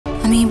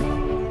আমি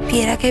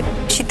বিয়ের আগে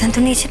সিদ্ধান্ত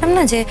নিয়েছিলাম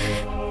না যে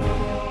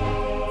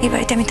এই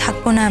বাড়িতে আমি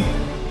থাকবো না,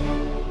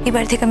 এই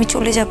বাড়ি থেকে আমি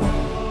চলে যাব,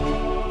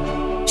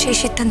 সেই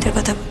সিদ্ধান্তের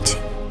কথা বলছি।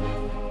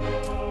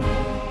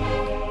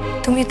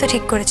 তুমি তো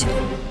ঠিক করেছিলে,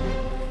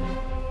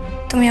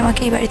 তুমি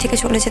আমাকে এই বাড়ি থেকে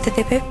চলে যেতে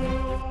দেবে।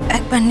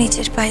 একবার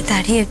নিজের পায়ে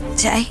দাঁড়িয়ে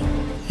যাই,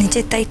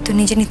 নিজের দায়িত্ব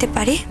নিজে নিতে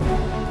পারি,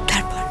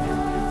 তারপর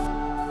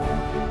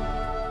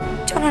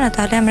চলো না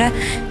তাহলে আমরা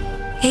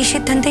এই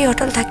সিদ্ধান্তেই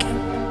অটল থাকি।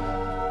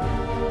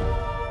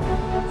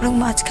 বরং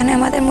মাঝখানে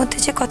আমাদের মধ্যে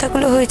যে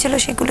কথাগুলো হয়েছিল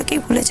সেগুলোকেই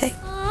ভুলে যাই।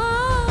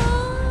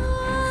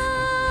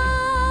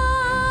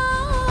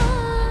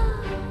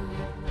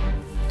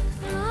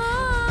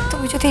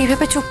 তুমি যদি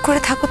এইভাবে চুপ করে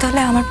থাকো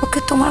তাহলে আমার পক্ষে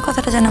তোমার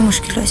কথাটা জানা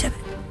মুশকিল হয়ে যাবে।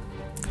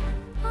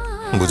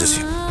 বুঝেছি,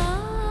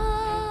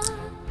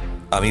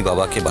 আমি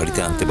বাবাকে বাড়িতে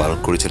আনতে বারণ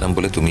করেছিলাম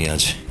বলে তুমি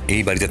আজ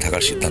এই বাড়িতে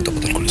থাকার সিদ্ধান্ত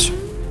বদল করেছো।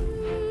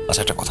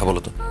 আচ্ছা, একটা কথা বলো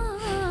তো,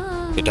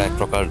 এটা এক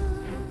প্রকার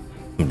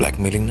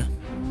ব্ল্যাকমেলিং না?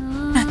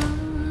 না তো,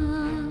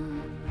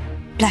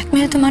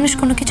 ব্ল্যাকমেল তো মানুষ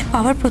কোনো কিছু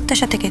পাওয়ার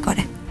প্রত্যাশা থেকে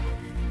করে।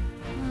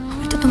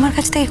 আমার তো তোমার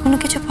কাছ থেকে কোনো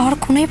কিছু পাওয়ার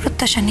কোনোই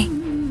প্রত্যাশা নেই,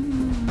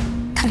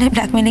 তাহলে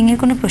ব্ল্যাকমেলিং এর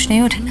কোনো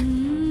প্রশ্নই ওঠে না।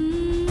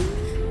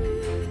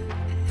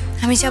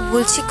 আমি যা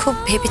বলছি খুব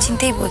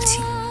ভেবেচিন্তেই বলছি,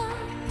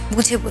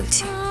 বুঝে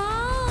বলছি,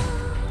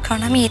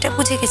 কারণ আমি এটা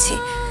বুঝে গেছি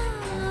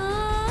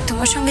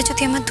তোমার সঙ্গে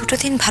যদি আমার 2টো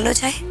দিন ভালো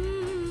যায়,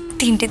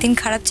 3টে দিন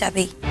খারাপ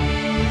যাবেই।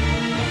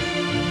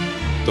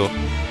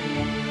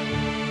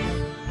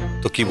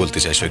 তো কি বলতে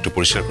চাইছো, একটু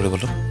পরিষ্কার করে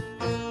বলো।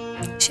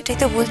 সেটাই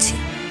তো বলছি,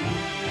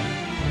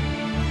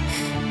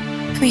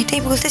 আমি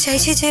এটাই বলতে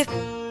চাইছি যে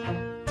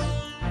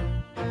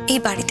এই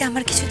বাড়িতে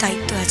আমার কিছু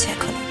দায়িত্ব আছে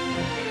এখন।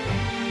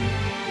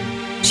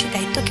 সেই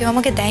দায়িত্ব কেউ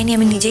আমাকে দেয়নি,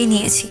 আমি নিজেই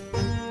নিয়েছি।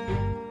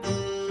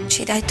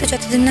 সেই দায়িত্ব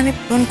যতদিন না আমি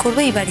পূরণ করবো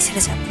এই বাড়ি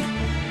ছেড়ে যাবো না।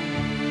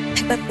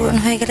 একবার পূরণ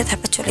হয়ে গেলে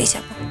তারপর চলেই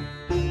যাব,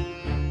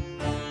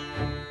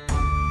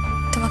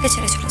 তোমাকে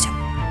ছেড়ে চলে যাব।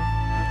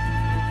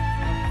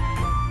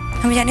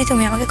 আমি জানি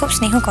তুমি আমাকে খুব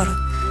স্নেহ করো,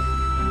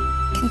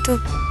 কিন্তু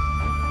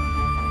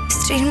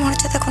স্ত্রীর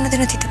মর্যাদা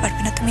কোনোদিনও দিতে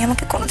পারবে না। তুমি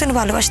আমাকে কোনোদিনও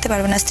ভালোবাসতে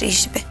পারবে না স্ত্রী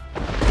হিসেবে।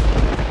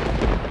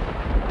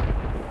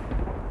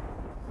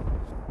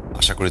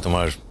 আশা করি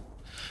তোমার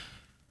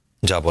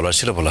যা বলার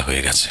ছিল বলা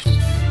হয়ে গেছে।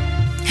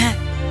 হ্যাঁ,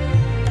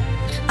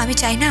 আমি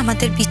চাই না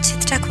আমাদের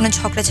বিচ্ছেদটা কোনো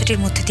ঝগড়াঝাটির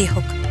মধ্যে দিয়ে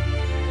হোক,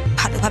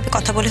 ভালোভাবে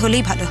কথা বলে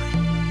হলেই ভালো হয়।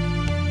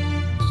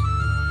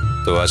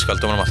 তো আজকাল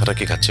তোমার মাথাটা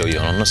কি খাচ্ছে ওই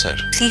অনন্য স্যার?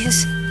 প্লিজ,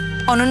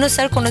 অনন্য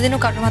স্যার কোনোদিনও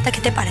কারোর মাথা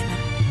খেতে পারে না,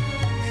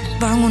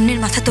 বরং অন্যের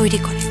মাথা তৈরি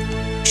করে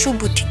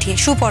সুবুদ্ধি দিয়ে,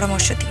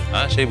 সুপরামর্শ দিয়ে।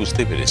 হ্যাঁ, সেই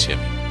বুঝতেই পেরেছি,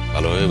 আমি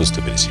ভালোভাবে বুঝতে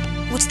পেরেছি।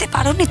 বুঝতে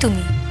পারোনি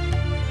তুমি,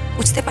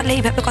 বুঝতে পারলে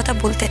এইভাবে কথা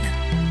বলতে না।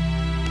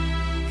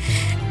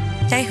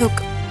 যাই হোক,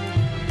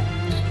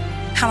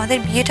 আমাদের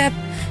বিয়েটা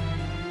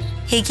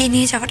এগিয়ে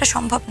নিয়ে যাওয়াটা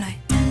সম্ভব নয়,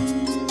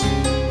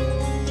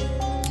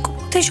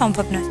 কোনোটাই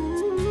সম্ভব নয়।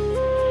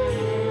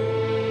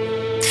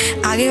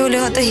 আগে হলে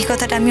হয়তো এই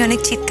কথাটা আমি অনেক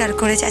চিৎকার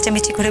করে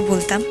চেঁচামেচি করে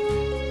বলতাম,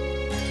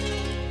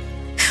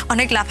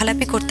 অনেক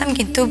লাফালাফি করতাম,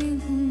 কিন্তু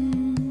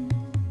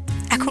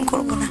এখন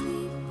করব না।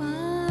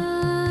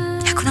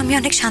 এখন আমি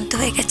অনেক শান্ত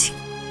হয়ে গেছি,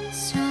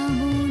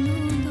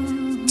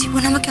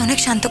 জীবন আমাকে অনেক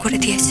শান্ত করে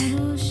দিয়েছে।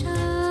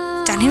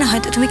 জানি না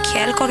হয়তো তুমি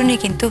খেয়াল করোনি,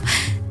 কিন্তু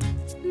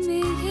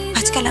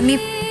আজকাল আমি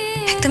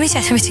একদমই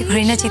চেঁচামেচি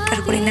করি না, চিৎকার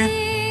করি না।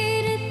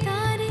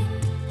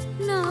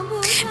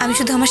 আমি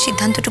শুধু আমার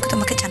সিদ্ধান্তটুকু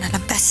তোমাকে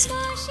জানালাম, ব্যাস।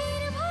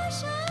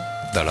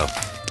 দাঁড়াও,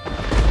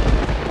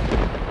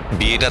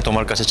 বিয়েটা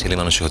তোমার কাছে ছেলে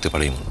মানুষই হতে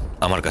পারে,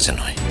 আমার কাছে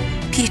নয়।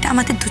 বিয়েটা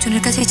আমাদের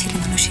দুজনের কাছেই ছেলে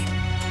মানুষই,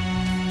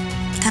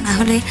 তা না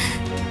হলে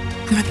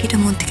আমরা বিয়েটা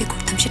মন থেকে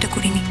করতাম, সেটা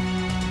করিনি।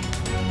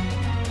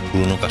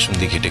 পুরনো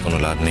কাসুন্দি ঘেটে কোনো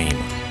লাভ নেই।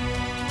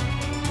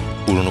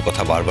 পুরনো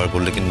কথা বারবার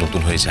বললে কিন্তু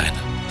নতুন হয়ে যায়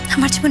না।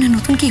 আমার জীবনে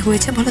নতুন কি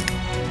হয়েছে বলো তো?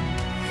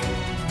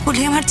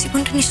 বলে আমার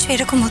জীবনটা নিশ্চয়ই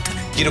এরকম হতো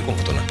না। কিরকম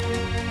হতো না?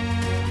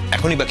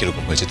 এখনই বা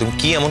কিরকম হয়েছে? তুমি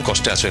কি এমন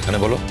কষ্টে আছো এখানে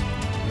বলো?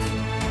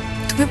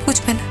 তুমি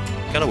বুঝবে না।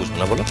 কেন বুঝবো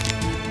না বলো?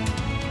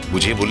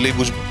 বুঝিয়ে বললেই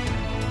বুঝবো।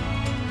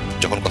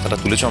 যখন কথাটা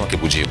তুলেছো আমাকে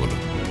বুঝিয়ে বলো,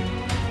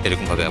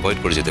 এরকম ভাবে অ্যাভয়েড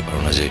করে যেতে পারো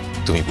না যে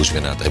তুমি বুঝবে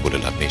না তাই বলে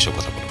লাভ নেই, এসব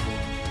কথা বলো।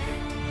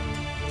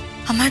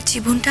 আমার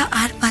জীবনটা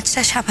আর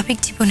 5টা স্বাভাবিক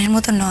জীবনের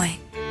মতো নয়।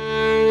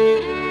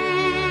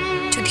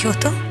 যদি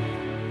হতো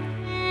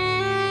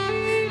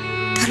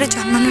তাহলে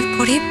জন্মানোর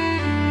পরে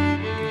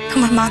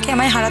আমার মাকে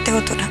আমায় হারাতে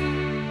হতো না,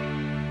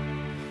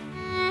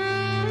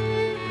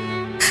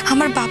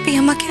 আমার বাপি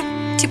আমাকে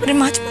জীবনের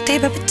মাঝপথে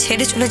এভাবে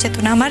ছেড়ে চলে যেত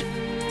না। আমার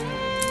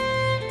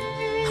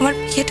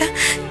বিয়েটা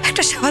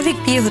একটা স্বাভাবিক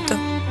বিয়ে হতো,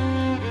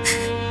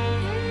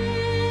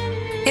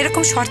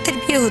 এরকম শর্তের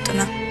বিয়ে হতো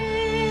না।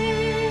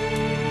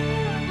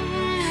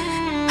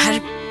 আর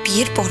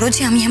বিয়ের পরও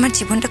যে আমি আমার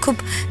জীবনটা খুব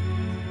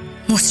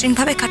মসৃণ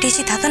ভাবে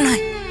কাটিয়েছি তা তো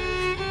নয়।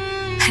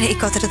 আর এই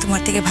কথাটা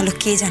তোমার থেকে ভালো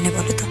কে জানে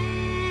বলো তো?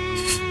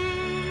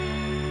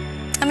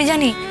 আমি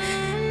জানি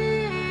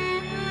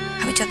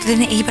আমি যতদিন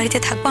এই বাড়িতে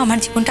থাকবো আমার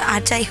জীবনটা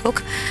আর যাই হোক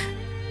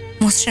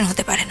মসৃণ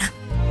হতে পারে না,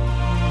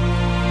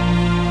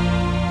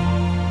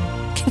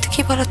 কিন্তু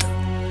কি বলতো,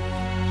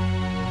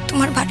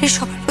 তোমার বাড়ির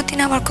সবার প্রতি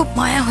না আমার খুব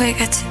মায়া হয়ে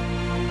গেছে।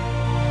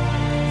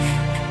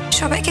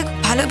 সবাইকে খুব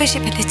ভালোবেসে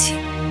ফেলেছি।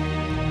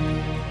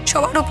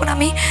 সবার উপর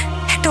আমি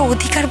একটা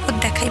অধিকার বোধ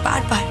দেখাই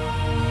বারবার,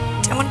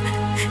 যেমন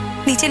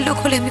নিজের লোক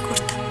হলে আমি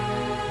করতাম।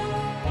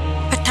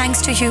 বাট থ্যাঙ্কস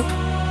টু ইউ,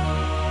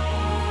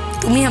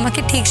 তুমি আমাকে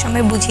ঠিক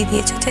সময় বুঝিয়ে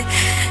দিয়েছো যে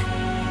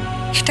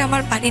এটা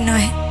আমার বাড়ি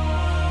নয়,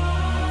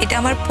 এটা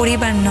আমার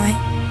পরিবার নয়।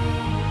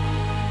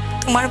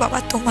 তোমার বাবা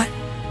তোমার,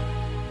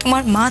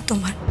 তোমার মা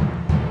তোমার,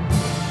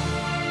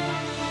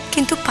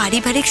 কিন্তু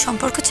পারিবারিক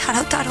সম্পর্ক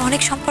ছাড়াও তো আরো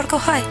অনেক সম্পর্ক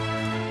হয়।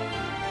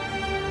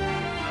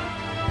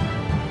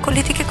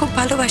 কলিদিকে খুব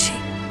ভালোবাসি,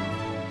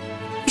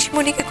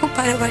 পিসমণিকে খুব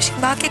ভালোবাসি,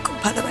 মাকে খুব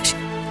ভালোবাসি।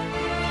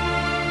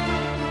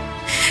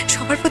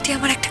 সবার প্রতি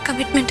আমার একটা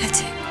কমিটমেন্ট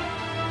আছে।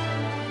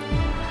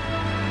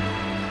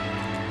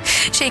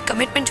 সেই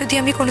কমিটমেন্ট যদি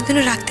আমি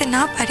কোনোদিনও রাখতে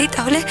না পারি,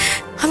 তাহলে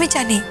আমি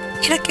জানি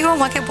এরা কেউ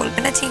আমাকে বলবে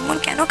না যে ইমন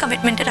কেন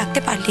কমিটমেন্টে রাখতে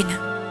পারলি না,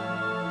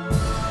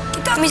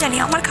 কিন্তু আমি জানি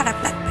আমার খারাপ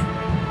লাগবে।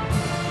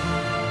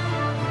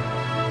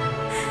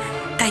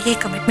 তাই এই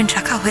কমিটমেন্ট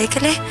রাখা হয়ে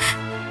গেলে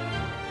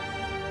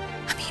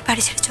আমি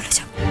বাড়ি ছেড়ে চলে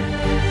যাব।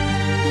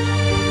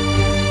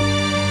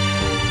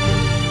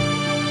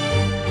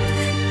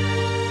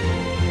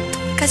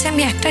 তোমার কাছে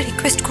আমি একটা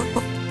রিকোয়েস্ট করব,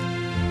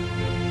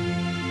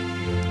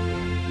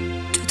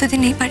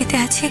 যতদিন এই বাড়িতে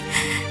আছি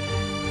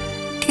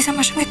প্লিজ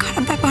আমার সঙ্গে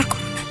খারাপ ব্যবহার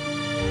করো না,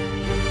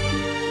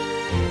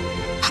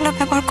 ভালো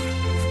ব্যবহার করো।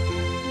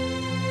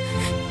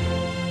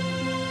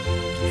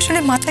 আসলে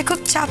মাথায় খুব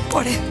চাপ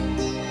পড়ে,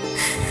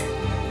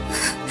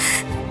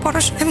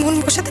 পড়াশোনায় মন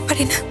বসাতে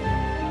পারি না,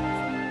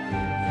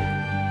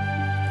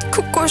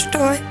 খুব কষ্ট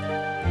হয়,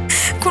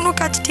 কোনো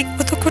কাজ ঠিক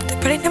মতো করতে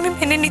পারি না, আমি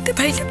মেনে নিতে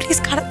পারি না। প্লিজ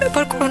খারাপ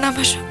ব্যবহার করো না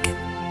আমার সঙ্গে।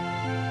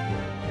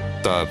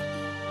 তা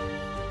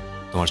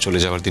তোমার চলে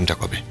যাওয়ার দিনটা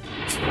কবে?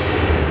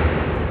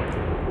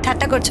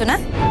 ঠাট্টা করছো না?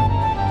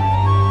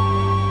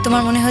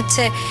 তোমার মনে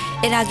হচ্ছে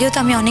এর আগেও তো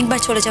আমি অনেকবার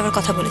চলে যাওয়ার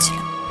কথা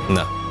বলেছিলাম।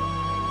 না,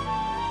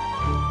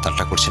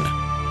 ঠাট্টা করছি না।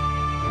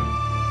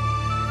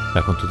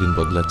 এখন তো দিন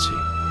বদলাচ্ছি,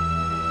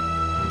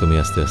 তুমি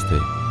আস্তে আস্তে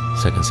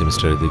সেকেন্ড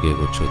সেমিস্টারের দিকে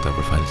এগোচ্ছো,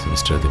 তারপর ফাইনাল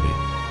সেমিস্টারে দেবে,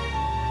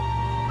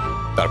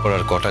 তারপর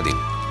আর কটা দিন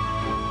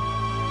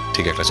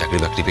ঠিক একটা চাকরি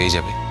বাকরি পেয়ে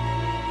যাবে,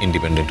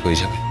 ইন্ডিপেন্ডেন্ট হয়ে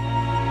যাবে।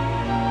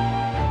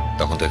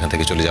 তখন তো এখান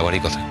থেকে চলে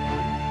যাওয়ারই কথা,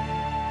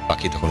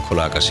 পাখি তখন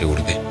খোলা আকাশে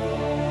উড়বে।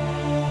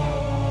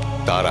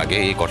 তার আগে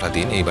এই কটা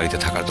দিন এই বাড়িতে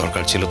থাকার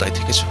দরকার ছিল, তাই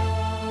থেকেছো।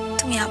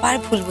 তুমি আবার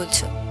ভুল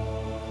বলছো,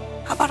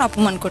 আবার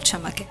অপমান করছো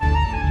আমাকে।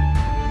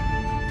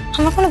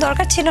 আমার কোনো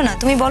দরকার ছিল না,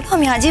 তুমি বলো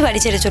আমি আজই বাড়ি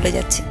ছেড়ে চলে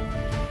যাচ্ছি।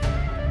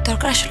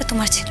 দরকার আসলে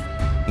তোমার ছিল।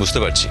 বুঝতে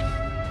পারছি,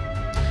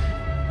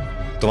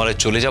 তোমার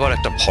চলে যাওয়ার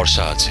একটা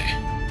ভরসা আছে,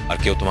 আর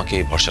কেউ তোমাকে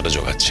এই ভরসাটা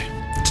জোগাচ্ছে।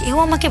 কেউ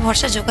আমাকে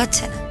ভরসা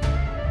জোগাচ্ছে না।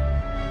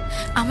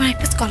 আমার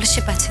একটা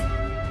স্কলারশিপ আছে,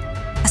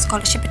 আর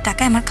স্কলারশিপের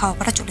টাকায় আমার খাওয়া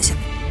পড়া চলে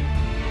যাবে।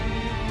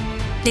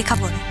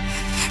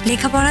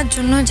 লেখাপড়ার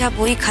জন্য যা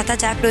বই খাতা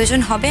যা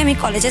প্রয়োজন হবে আমি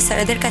কলেজের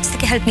স্যারেদের কাছ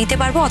থেকে হেল্প নিতে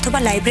পারবো, অথবা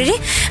লাইব্রেরি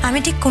আমি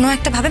ঠিক কোনো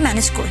একটা ভাবে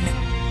ম্যানেজ করে নেব।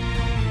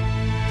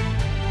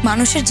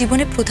 মানুষের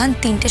জীবনে প্রধান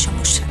তিনটে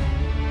সমস্যা,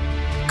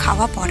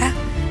 খাওয়া পড়া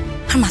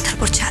আর মাথার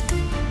উপর ছাদ।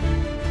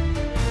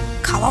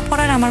 খাওয়া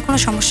পড়ার আমার কোনো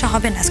সমস্যা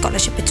হবে না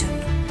স্কলারশিপের জন্য,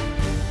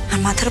 আর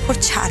মাথার উপর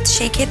ছাদ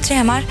সেই ক্ষেত্রে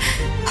আমার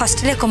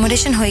হস্টেলে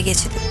অ্যাকোমোডেশন হয়ে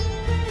গিয়েছিল।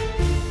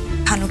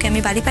 ভানুকে আমি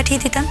বাড়ি পাঠিয়ে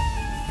দিতাম,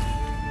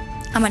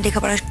 আমার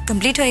লেখাপড়া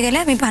কমপ্লিট হয়ে গেলে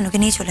আমি ভানুকে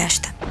নিয়ে চলে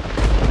আসতাম।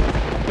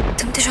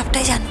 তুমি তো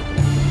সবটাই জানো,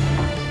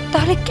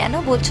 তাহলে কেন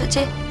বলছো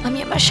যে আমি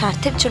আমার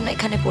স্বার্থের জন্য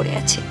এখানে পড়ে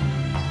আছি?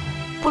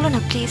 বলো না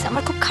প্লিজ,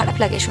 আমার খুব খারাপ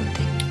লাগে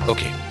শুনতে।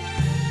 ওকে,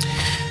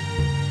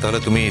 তাহলে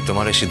তুমি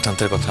তোমার এই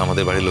সিদ্ধান্তের কথা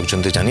আমাদের বাড়ির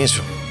লোকজনদের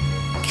জানিয়েছো?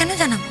 কেন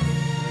জানাবো?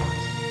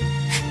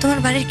 তোমার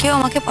বাড়ির কেউ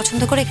আমাকে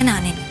পছন্দ করে এখানে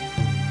আনেনি,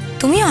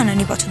 তুমিও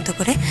আনানি পছন্দ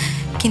করে,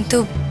 কিন্তু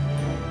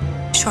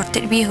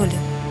শর্তের বিয়ে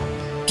হলেও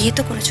বিয়ে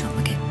তো করেছো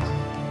আমাকে,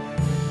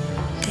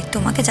 তাই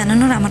তোমাকে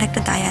জানানোর আমার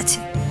একটা দায় আছে।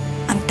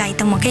 আমি তাই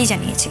তোমাকেই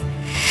জানিয়েছি,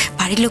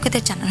 বাড়ির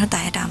লোকেদের জানানোর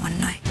দায়টা আমার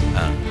নয়।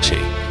 হ্যাঁ,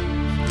 সেই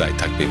দায়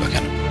থাকবেই বা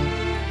কেন?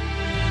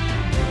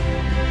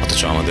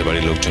 অথচ আমাদের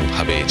বাড়ির লোকজন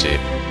ভাবে যে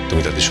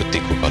তুমি তাদের সত্যি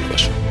খুব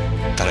ভালোবাসো।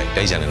 তারা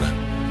এটাই জানে না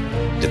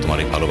যে তোমার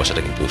এই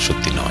ভালোবাসাটা কিন্তু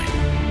সত্যি নয়।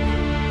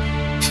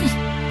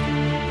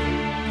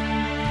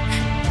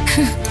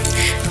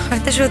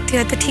 হয়তো সত্যি,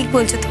 হয়তো ঠিক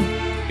বলছো তুমি।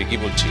 ঠিকই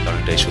বলছি, কারণ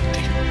এটাই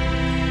সত্যি।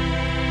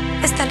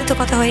 বেশ, তাহলে তো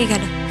কথা হয়ে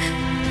গেল,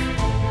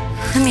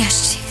 আমি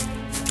আসছি।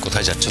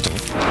 কোথায় যাচ্ছ তুমি?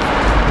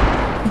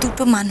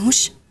 দুটো মানুষ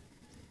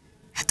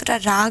এতটা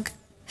রাগ,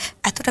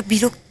 এতটা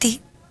বিরক্তি,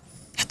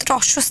 এতটা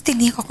অস্বস্তি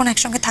নিয়ে কখনো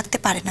একসঙ্গে থাকতে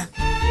পারে না।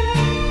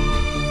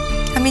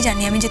 আমি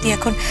জানি আমি যদি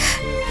এখন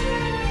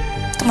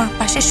তোমার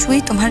পাশে শুই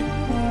তোমার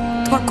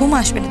ঘুম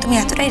আসবে না। তুমি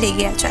এতটাই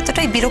রেগে আছো,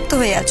 এতটাই বিরক্ত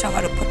হয়ে আছো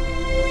আমার উপর।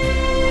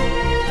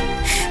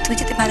 তুমি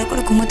যদি ভালো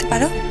করে ঘুমোতে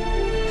পারো,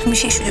 আমি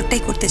সেই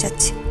সুযোগটাই করতে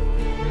যাচ্ছি।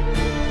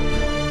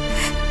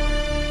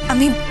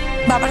 আমি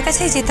বাবার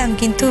কাছেই যেতাম,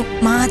 কিন্তু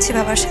মা আছে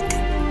বাবার সাথে।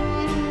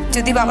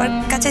 যদি বাবার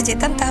কাছে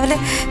যেতাম তাহলে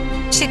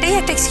সেটাই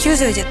একটা এক্সকিউজ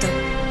হয়ে যেত,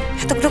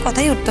 এতগুলো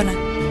কথাই উঠতো না।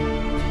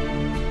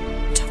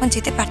 যখন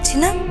যেতে পারছি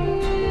না,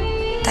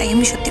 তাই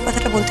আমি সত্যি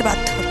কথাটা বলতে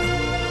বাধ্য হলাম।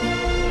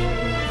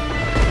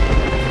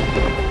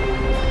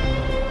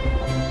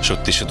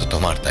 সত্যি শুধু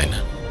তোমার, তাই না?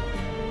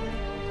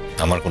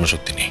 আমার কোনো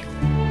সত্যি নেই।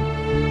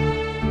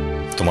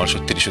 তোমার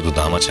সত্যির শুধু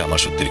দাম আছে, আমার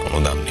সত্যির কোনো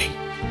দাম নেই।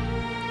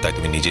 তাই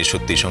তুমি নিজের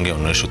সত্যির সঙ্গে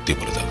অন্যের সত্যি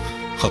বলে দাও,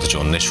 অথচ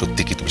অন্যের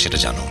সত্যি কি তুমি সেটা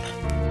জানো না।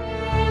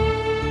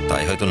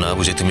 তাই হয়তো না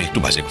বুঝে তুমি একটু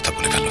বাজে কথা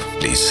বলে ফেলো।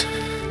 প্লিজ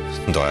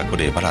দয়া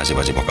করে এবার আজে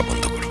বাজে বকা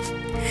বন্ধ করো।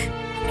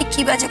 আমি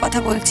কি বাজে কথা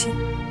বলছি?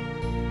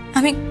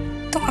 আমি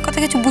তোমার কথা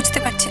কিছু বুঝতে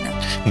পারছি না।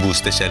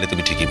 বুঝতে চাইলে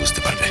তুমি ঠিকই বুঝতে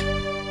পারবে,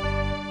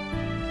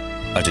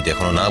 আর যদি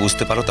এখনো না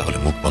বুঝতে পারো তাহলে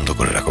মুখ বন্ধ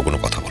করে রাখো, কোনো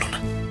কথা বলো না।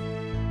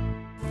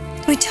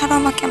 তুমি ছাড়ো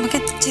আমাকে, আমাকে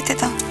যেতে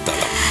দাও।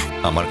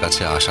 আমার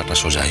কাছে আসাটা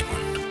সোজাই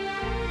মন,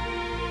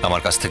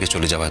 আমার কাছ থেকে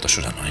চলে যাওয়া এত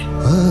সোজা নয়।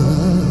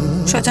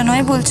 সোজা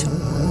নয় বলছো?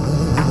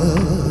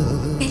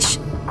 বেশ,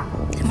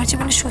 আমার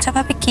জীবনে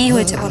সোজাভাবে কি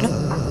হয়েছে বলো?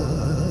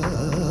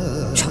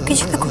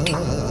 সবকিছু তো কঠিন,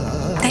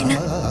 তাই না?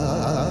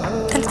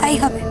 তাহলে তাই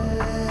হবে।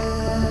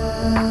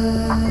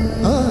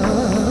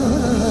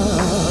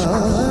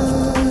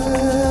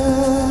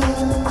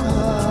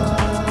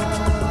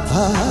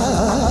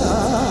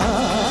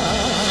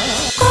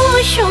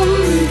 কুসুম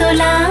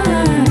দোলা